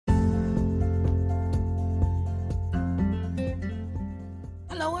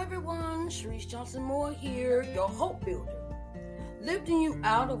Sharice Johnson Moore here, your hope builder, lifting you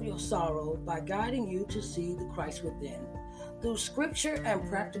out of your sorrow by guiding you to see the Christ within through scripture and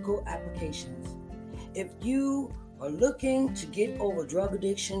practical applications. If you are looking to get over drug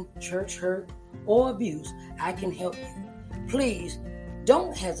addiction, church hurt, or abuse, I can help you. Please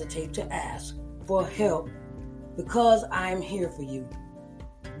don't hesitate to ask for help because I'm here for you.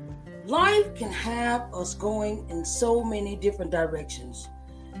 Life can have us going in so many different directions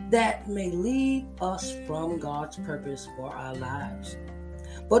that may lead us from God's purpose for our lives.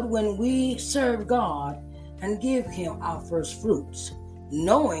 But when we serve God and give Him our first fruits,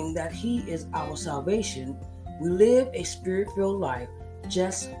 knowing that He is our salvation, we live a spirit-filled life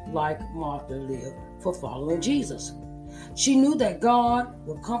just like Martha lived for following Jesus. She knew that God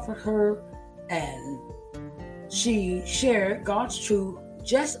would comfort her, and she shared God's truth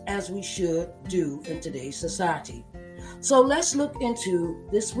just as we should do in today's society. So let's look into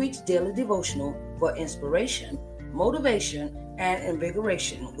this week's daily devotional for inspiration, motivation, and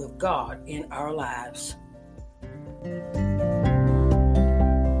invigoration with God in our lives.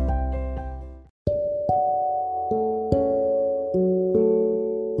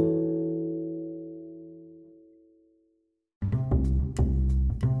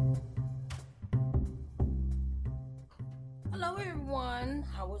 Hello everyone,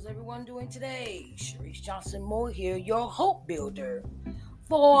 how was everyone doing today? Sharice Johnson Moore here, your hope builder.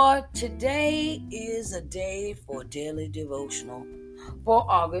 For today is a day for daily devotional for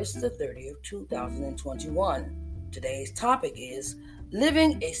August the 30th, 2021. Today's topic is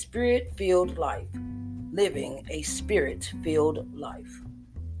living a spirit-filled life. Living a spirit-filled life.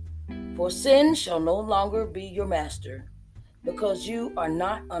 For sin shall no longer be your master, because you are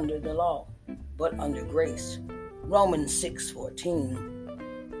not under the law, but under grace. Romans 6:14.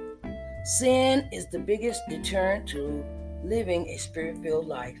 Sin is the biggest deterrent to living a spirit-filled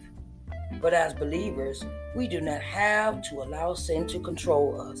life. But as believers, we do not have to allow sin to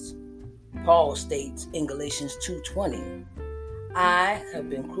control us. Paul states in Galatians 2:20, I have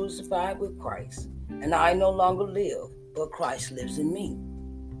been crucified with Christ, and I no longer live, but Christ lives in me.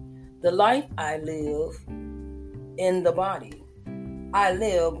 The life I live in the body, I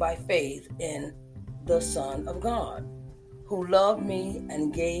live by faith in the Son of God, who loved me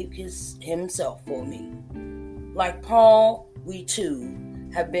and gave himself for me. Like Paul, we too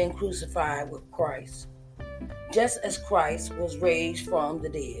have been crucified with Christ. Just as Christ was raised from the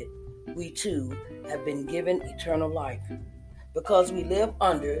dead, we too have been given eternal life, because we live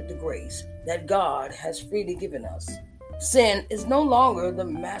under the grace that God has freely given us. Sin is no longer the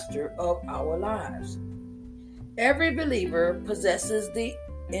master of our lives. Every believer possesses the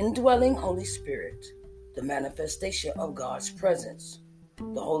indwelling Holy Spirit, the manifestation of God's presence.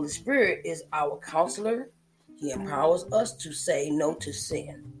 The Holy Spirit is our counselor. He empowers us to say no to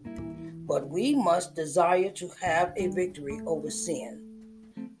sin. But we must desire to have a victory over sin.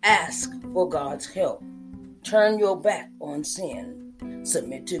 Ask for God's help. Turn your back on sin.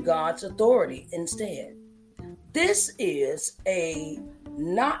 Submit to God's authority instead. This is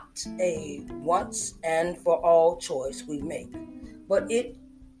not a once and for all choice we make, but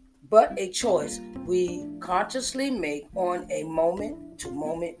a choice we consciously make on a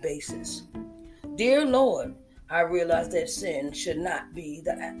moment-to-moment basis. Dear Lord, I realize that sin should not be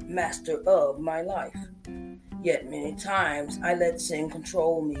the master of my life. Yet many times I let sin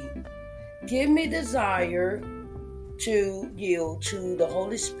control me. Give me desire to yield to the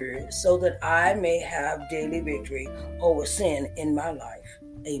Holy Spirit so that I may have daily victory over sin in my life.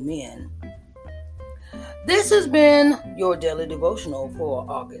 Amen. This has been your daily devotional for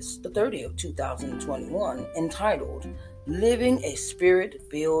August the 30th, 2021, entitled Living a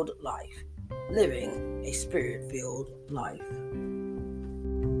Spirit-Filled Life. Living a Spirit-Filled Life.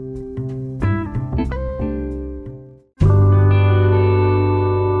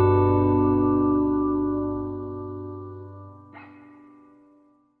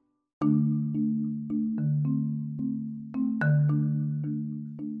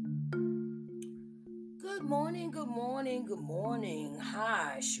 Good morning.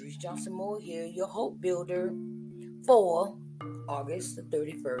 Hi, Sharice Johnson Moore here, your hope builder for August the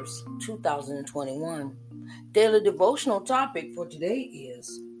 31st, 2021. Daily devotional topic for today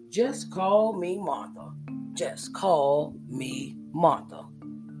is Just Call Me Martha. Just call me Martha.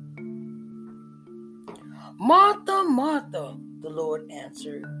 Martha, Martha, the Lord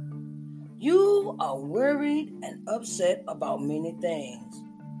answered, you are worried and upset about many things,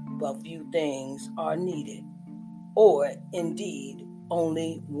 but few things are needed, or indeed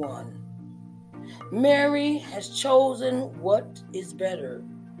only one. Mary has chosen what is better,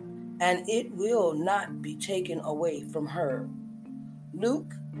 and it will not be taken away from her.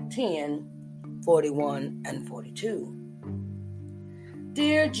 Luke 10, 41, and 42.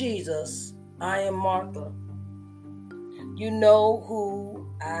 Dear Jesus, I am Martha. You know who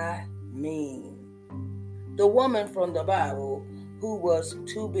I mean. The woman from the Bible who was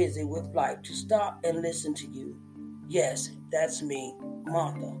too busy with life to stop and listen to you. Yes, that's me,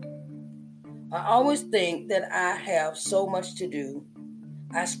 Martha. I always think that I have so much to do.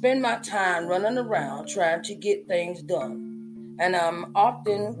 I spend my time running around trying to get things done, and I'm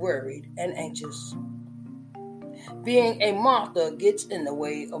often worried and anxious. Being a Martha gets in the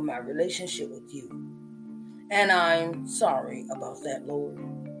way of my relationship with you, and I'm sorry about that, Lord.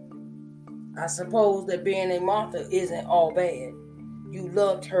 I suppose that being a Martha isn't all bad. You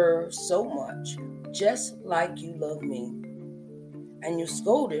loved her so much, just like you love me. And you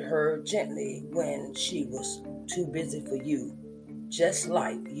scolded her gently when she was too busy for you, just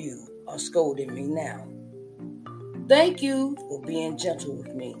like you are scolding me now. Thank you for being gentle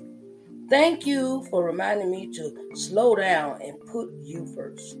with me. Thank you for reminding me to slow down and put you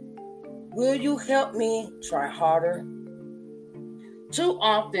first. Will you help me try harder? Too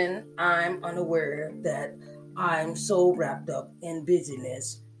often, I'm unaware that I'm so wrapped up in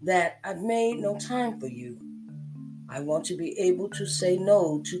busyness that I've made no time for you. I want to be able to say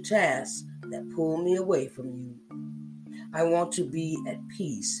no to tasks that pull me away from you. I want to be at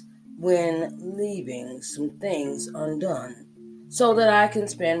peace when leaving some things undone so that I can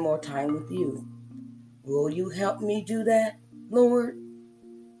spend more time with you. Will you help me do that, Lord?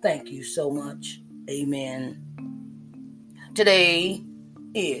 Thank you so much. Amen. Today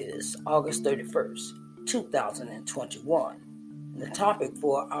is August 31st, 2021. The topic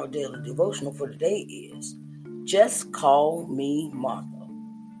for our daily devotional for today is Just Call Me Martha.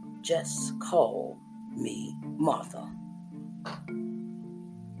 Just call me Martha.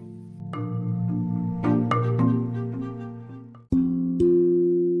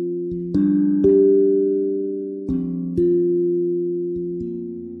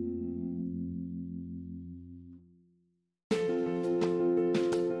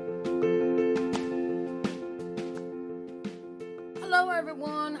 Hello,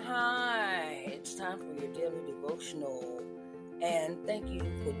 everyone. Hi. It's time for your daily devotional. And thank you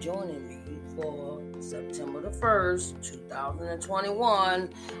for joining me for September the 1st, 2021.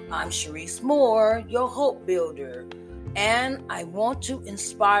 I'm Sharice Moore, your hope builder. And I want to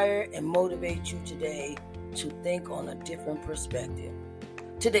inspire and motivate you today to think on a different perspective.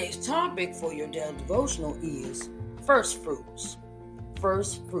 Today's topic for your daily devotional is first fruits.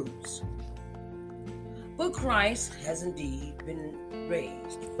 First fruits. But Christ has indeed been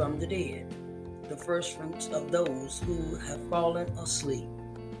raised from the dead, the first fruits of those who have fallen asleep.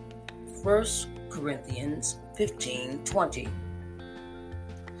 1 Corinthians 15:20.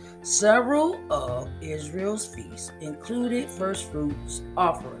 Several of Israel's feasts included first fruits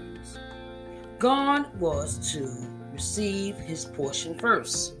offerings. God was to receive his portion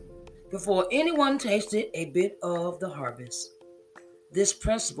first, before anyone tasted a bit of the harvest. This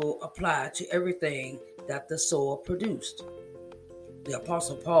principle applied to everything that the soil produced. The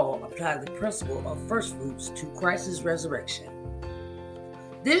Apostle Paul applied the principle of first fruits to Christ's resurrection.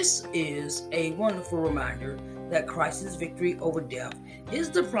 This is a wonderful reminder that Christ's victory over death is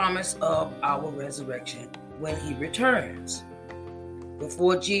the promise of our resurrection when he returns.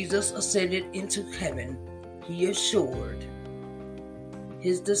 Before Jesus ascended into heaven, he assured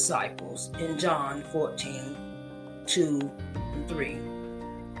his disciples in John 14:2-3.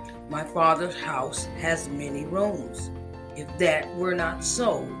 My Father's house has many rooms. If that were not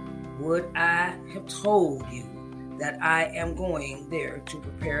so, would I have told you that I am going there to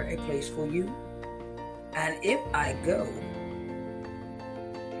prepare a place for you? And if I go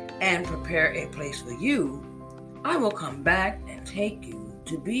and prepare a place for you, I will come back and take you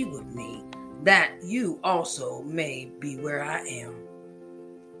to be with me, that you also may be where I am.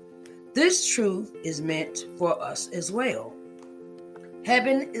 This truth is meant for us as well.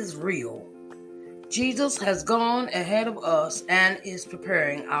 Heaven is real. Jesus has gone ahead of us and is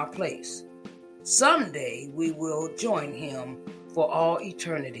preparing our place. Someday we will join him for all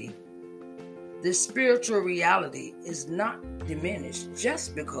eternity. This spiritual reality is not diminished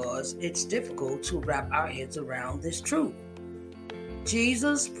just because it's difficult to wrap our heads around this truth.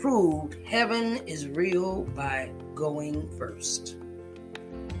 Jesus proved heaven is real by going first.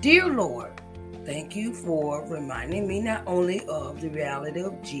 Dear Lord, thank you for reminding me not only of the reality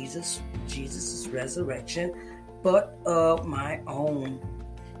of Jesus' resurrection, but of my own.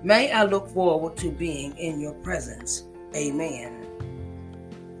 May I look forward to being in your presence. Amen.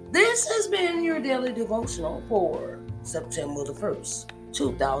 This has been your daily devotional for September the 1st,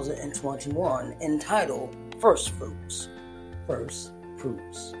 2021, entitled First Fruits. First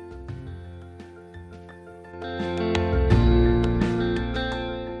Fruits. Hello,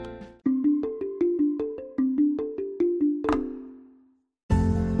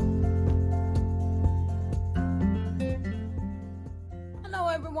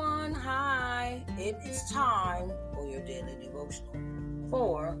 everyone. Hi. It is time for your daily devotional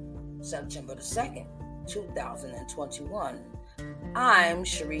for September the 2nd, 2021. I'm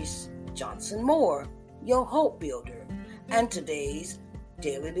Sharice Johnson Moore, your hope builder, and today's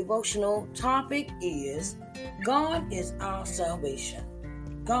daily devotional topic is God is our salvation.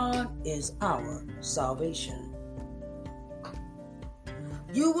 God is our salvation.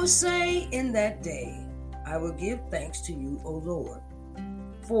 You will say in that day, I will give thanks to you, O Lord.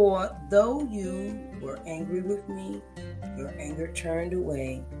 For though you were angry with me, your anger turned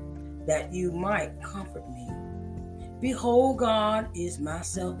away, that you might comfort me. Behold, God is my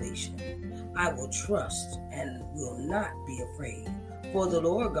salvation. I will trust and will not be afraid. For the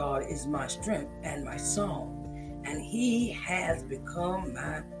Lord God is my strength and my song, and he has become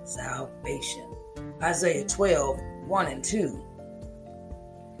my salvation. Isaiah 12:1-2.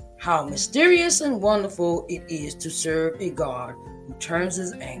 How mysterious and wonderful it is to serve a God who turns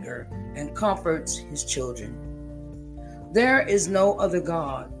his anger and comforts his children. There is no other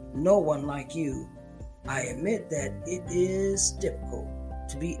God, no one like you. I admit that it is difficult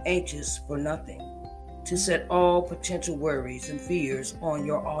to be anxious for nothing, to set all potential worries and fears on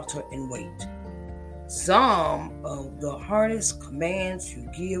your altar and wait. Some of the hardest commands you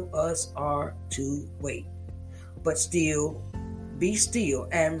give us are to wait, but still be still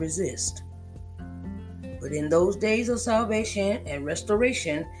and resist. But in those days of salvation and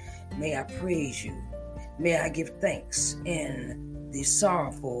restoration, may I praise you. May I give thanks in the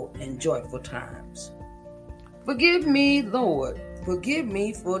sorrowful and joyful times. Forgive me, Lord. Forgive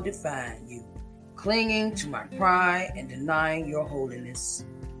me for defying you, clinging to my pride and denying your holiness.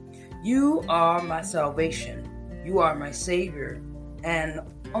 You are my salvation. You are my Savior and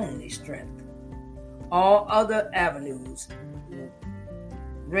only strength. All other avenues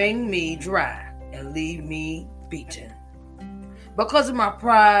wring me dry and leave me beaten. Because of my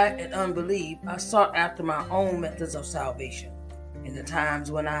pride and unbelief, I sought after my own methods of salvation. In the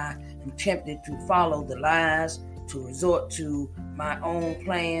times when I am tempted to follow the lies, to resort to my own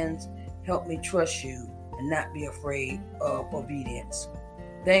plans, help me trust you and not be afraid of obedience.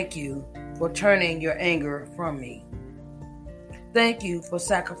 Thank you for turning your anger from me. Thank you for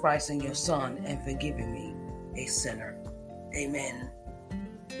sacrificing your son and forgiving me, a sinner. Amen.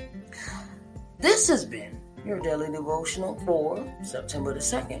 This has been your daily devotional for September the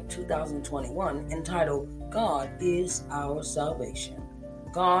 2nd, 2021, entitled God is Our Salvation.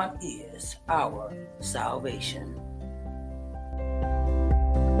 God is our salvation.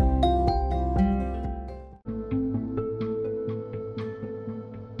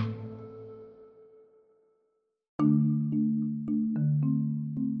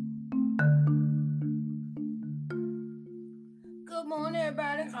 Good morning,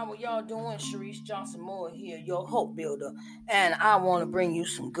 everybody. How are y'all doing? Sharice Johnson Moore here, your hope builder. And I want to bring you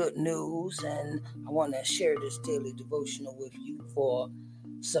some good news, and I want to share this daily devotional with you for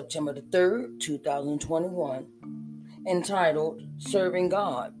September the 3rd, 2021, entitled Serving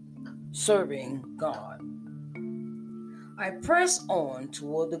God. Serving God. I press on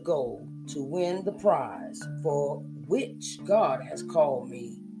toward the goal to win the prize for which God has called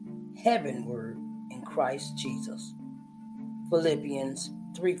me heavenward in Christ Jesus. Philippians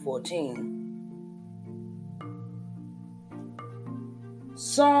 3:14.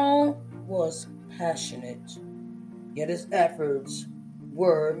 Saul was passionate, yet his efforts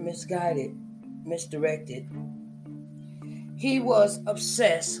were misdirected. He was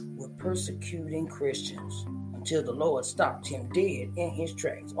obsessed with persecuting Christians until the Lord stopped him dead in his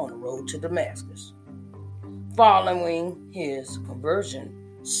tracks on the road to Damascus. Following his conversion,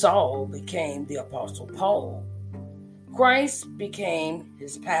 Saul became the Apostle Paul. Christ became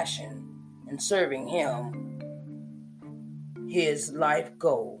his passion, and serving him his life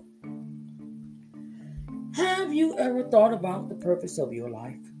goal. Have you ever thought about the purpose of your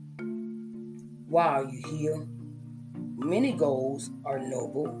life? Why are you here? Many goals are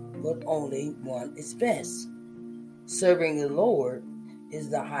noble, but only one is best. Serving the Lord is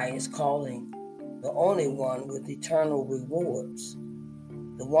the highest calling, the only one with eternal rewards.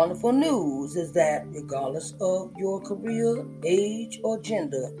 The wonderful news is that regardless of your career, age, or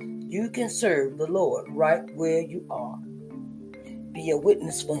gender, you can serve the Lord right where you are. Be a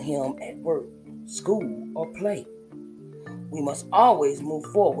witness for Him at work, school, or play. We must always move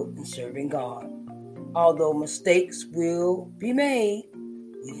forward in serving God. Although mistakes will be made,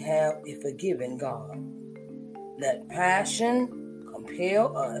 we have a forgiving God. Let passion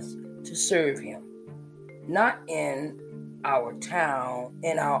compel us to serve Him. not in our town,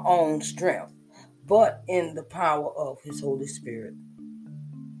 in our own strength, but in the power of His Holy Spirit.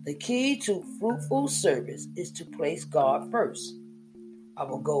 The key to fruitful service is to place God first.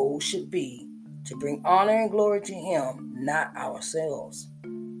 Our goal should be to bring honor and glory to Him, not ourselves.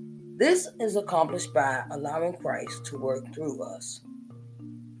 This is accomplished by allowing Christ to work through us.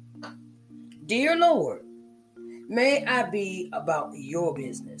 Dear Lord, may I be about your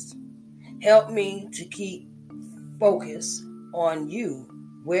business. Help me to keep focus on you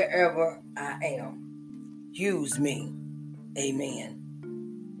wherever I am. Use me. Amen.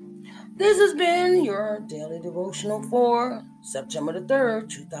 This has been your daily devotional for September the 3rd,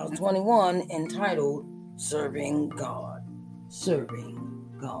 2021, entitled Serving God. Serving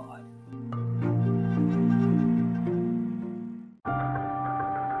God.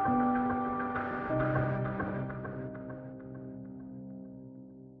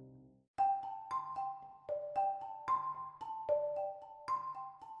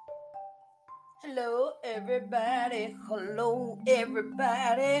 Hello, everybody. Hello,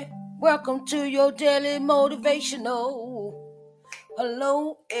 everybody. Welcome to your daily motivational.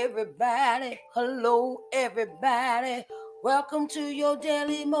 Hello, everybody. Hello, everybody. Welcome to your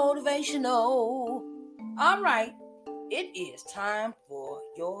daily motivational. All right, it is time for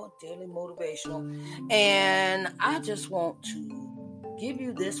your daily motivational. And I just want to give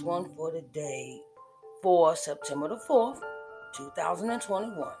you this one for the day for September the 4th,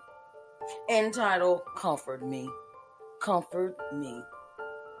 2021. Entitled, Comfort Me. Comfort me.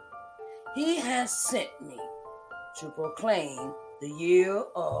 He has sent me to proclaim the year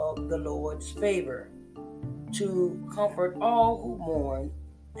of the Lord's favor, to comfort all who mourn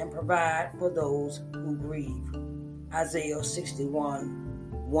and provide for those who grieve. Isaiah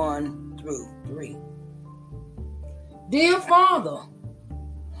 61, 1-3. Dear Father,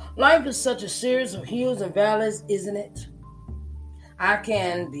 life is such a series of hills and valleys, isn't it? I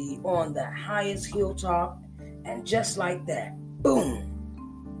can be on the highest hilltop, and just like that,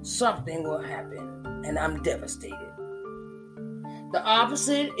 boom, something will happen, and I'm devastated. The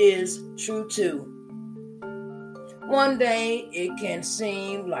opposite is true too. One day, it can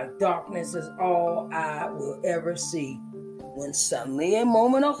seem like darkness is all I will ever see, when suddenly a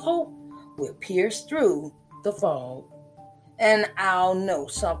moment of hope will pierce through the fog, and I'll know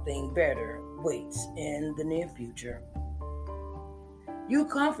something better waits in the near future. You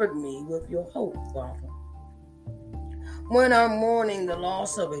comfort me with your hope, Father. When I'm mourning the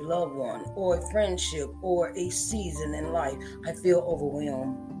loss of a loved one, or a friendship, or a season in life, I feel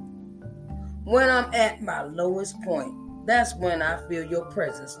overwhelmed. When I'm at my lowest point, that's when I feel your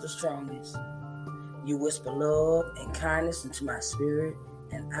presence the strongest. You whisper love and kindness into my spirit,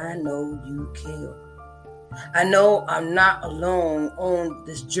 and I know you care. I know I'm not alone on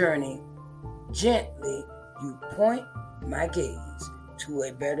this journey. Gently, you point my gaze to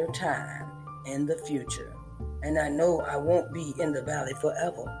a better time in the future, and I know I won't be in the valley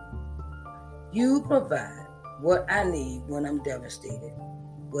forever. You provide what I need when I'm devastated,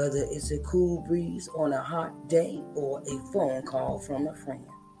 whether it's a cool breeze on a hot day or a phone call from a friend.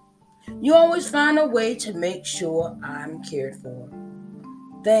 You always find a way to make sure I'm cared for.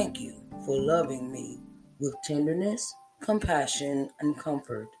 Thank you for loving me with tenderness, compassion, and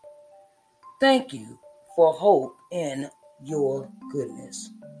comfort. Thank you for hope in your goodness.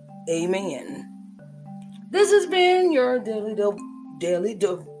 Amen. This has been your daily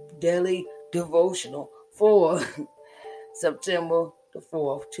devotional for September the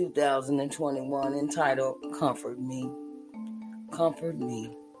 4th, 2021, entitled Comfort Me. Comfort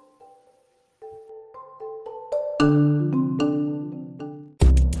Me.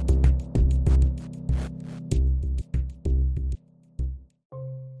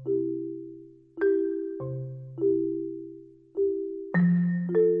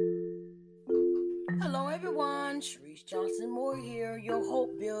 Hello everyone, Sharice Johnson Moore here, your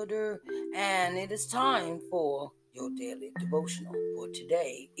hope builder, and it is time for your daily devotional. For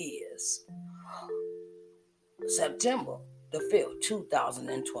today is September the 5th,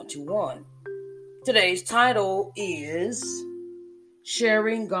 2021. Today's title is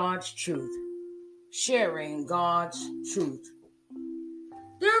Sharing God's Truth. Sharing God's Truth.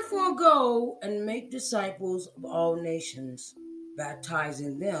 Therefore go and make disciples of all nations,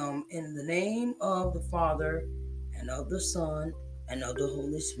 baptizing them in the name of the Father and of the Son and of the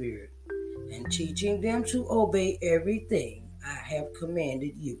Holy Spirit, and teaching them to obey everything I have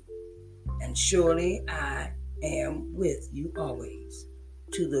commanded you. And surely I am with you always,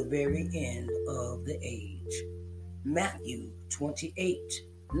 to the very end of the age. Matthew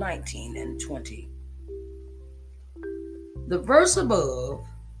 28:19-20. The verse above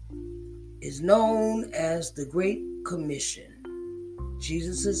is known as the Great Commission,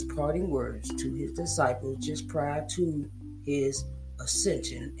 Jesus' parting words to his disciples just prior to his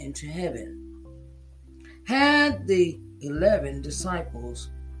ascension into heaven. Had the 11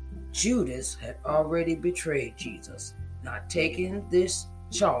 disciples, Judas had already betrayed Jesus, not taking this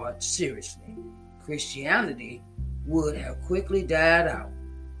charge seriously, Christianity would have quickly died out.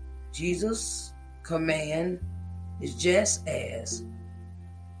 Jesus' command is just as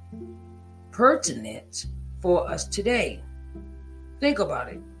pertinent for us today. Think about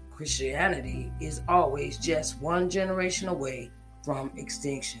it. Christianity is always just one generation away from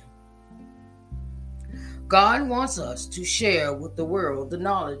extinction. God wants us to share with the world the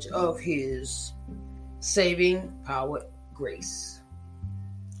knowledge of his saving power, grace.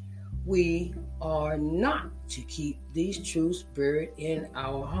 We are not to keep these truths buried in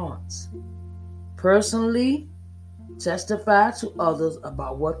our hearts. Personally, testify to others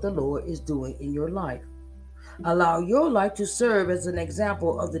about what the Lord is doing in your life. Allow your life to serve as an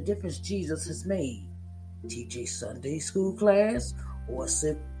example of the difference Jesus has made. Teach a Sunday school class or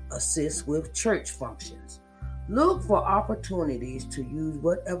assist with church functions. Look for opportunities to use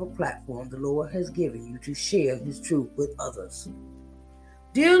whatever platform the Lord has given you to share his truth with others.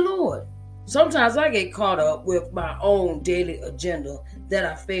 Dear Lord, sometimes I get caught up with my own daily agenda that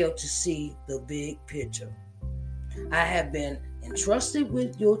I fail to see the big picture. I have been entrusted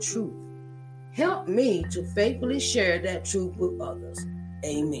with your truth. Help me to faithfully share that truth with others.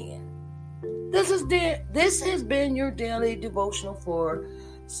 Amen. This has been your daily devotional for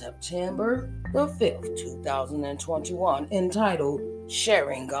September the 5th, 2021, entitled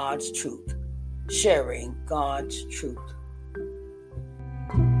Sharing God's Truth. Sharing God's Truth.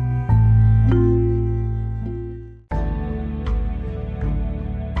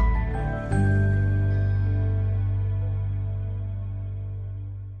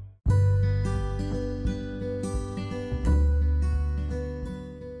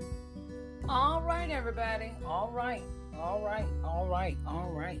 All right, everybody. All right.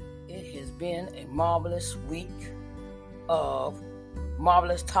 It has been a marvelous week of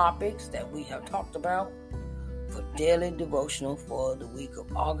marvelous topics that we have talked about for daily devotional for the week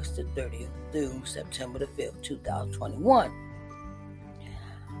of August the 30th through September the 5th, 2021.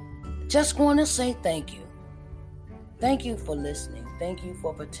 Just want to say thank you. Thank you for listening. Thank you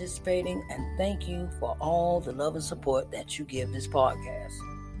for participating. And thank you for all the love and support that you give this podcast.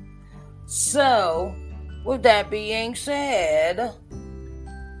 So, with that being said,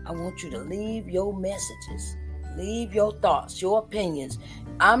 I want you to leave your messages, leave your thoughts, your opinions.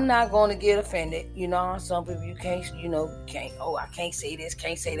 I'm not going to get offended. Some people I can't say this,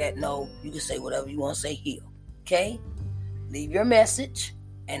 can't say that. No, you can say whatever you want to say here. Okay? Leave your message,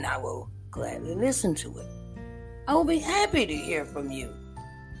 and I will gladly listen to it. I will be happy to hear from you.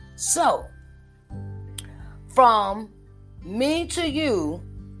 So, from me to you,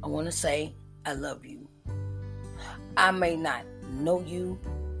 I want to say I love you. I may not know you,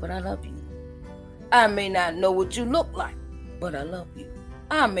 but I love you. I may not know what you look like, but I love you.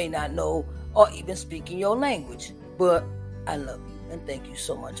 I may not know or even speak in your language, but I love you. And thank you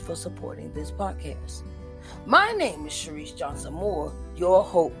so much for supporting this podcast. My name is Sharice Johnson Moore, your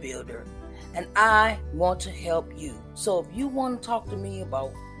hope builder, and I want to help you. So if you want to talk to me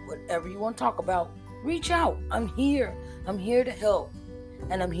about whatever you want to talk about, reach out. I'm here. I'm here to help,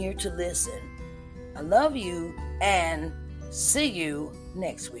 and I'm here to listen. I love you, and see you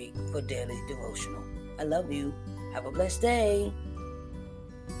next week for Daily Devotional. I love you. Have a blessed day.